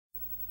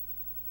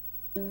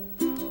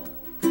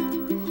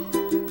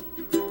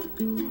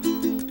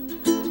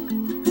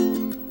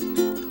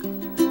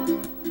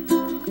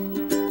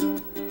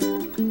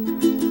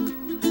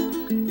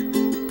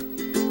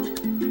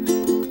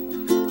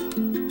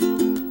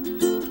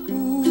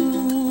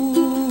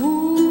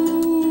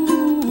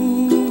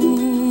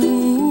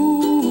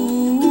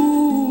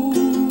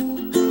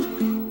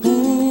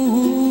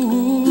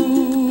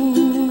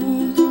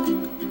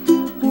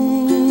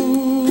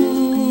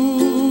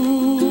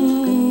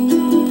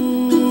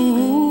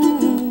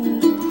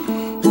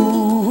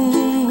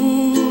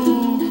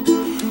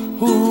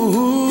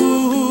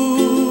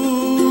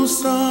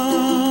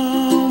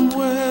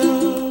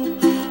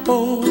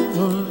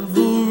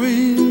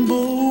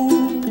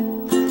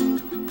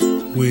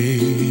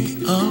way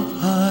up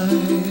high,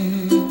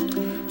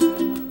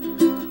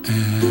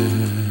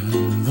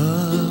 and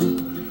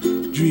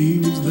the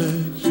dreams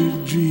that you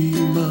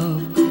dream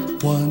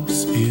of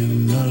once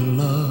in a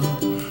lullaby.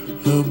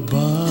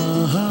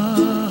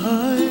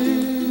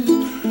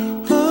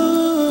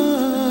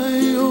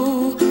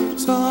 Oh,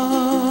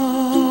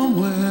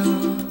 somewhere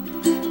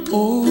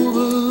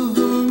over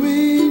the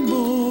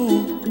rainbow,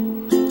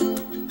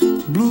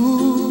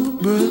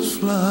 bluebirds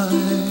fly.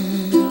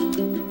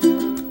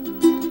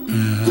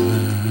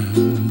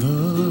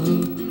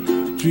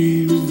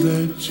 Dreams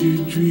that you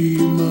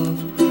dream of,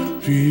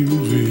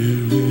 dreams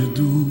really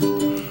do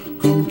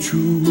come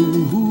true.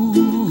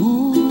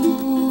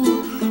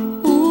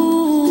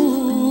 Ooh,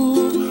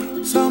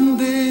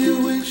 someday you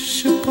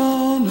wish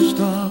upon a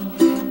star,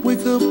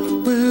 wake up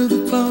where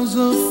the clouds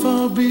are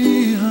far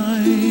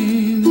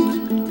behind.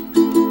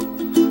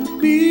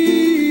 Be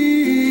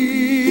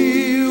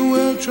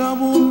where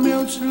trouble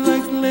melts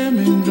like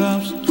lemon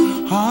drops,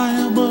 high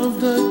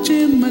above the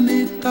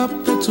chimney top.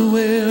 That's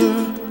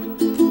where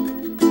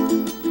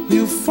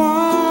you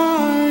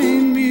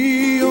find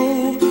me,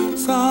 oh,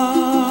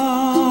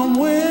 somewhere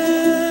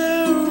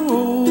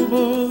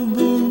over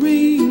the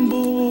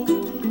rainbow,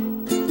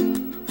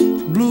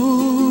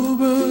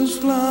 bluebirds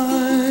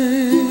fly,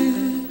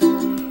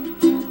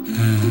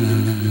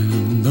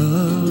 and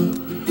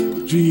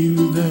the dream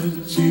that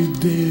you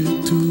dare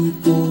to,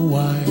 oh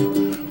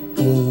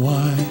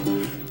why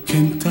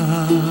can't I?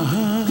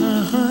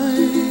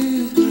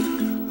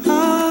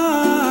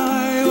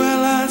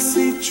 Well, I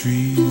see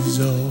trees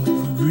of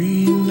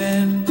green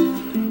and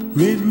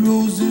red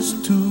roses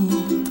too.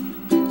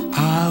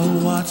 I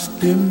watch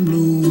them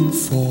bloom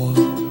for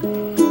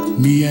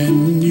me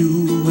and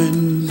you,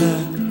 and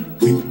I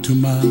think to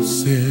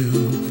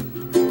myself,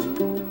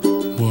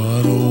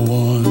 what a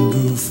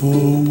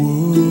wonderful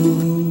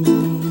world.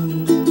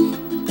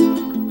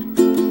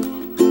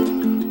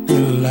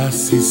 Well, I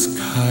see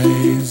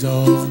skies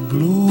of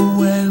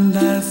blue and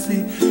I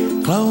see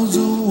clouds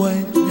of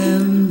white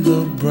and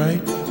the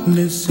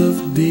brightness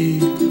of day.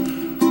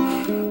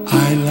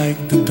 I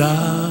like the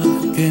dark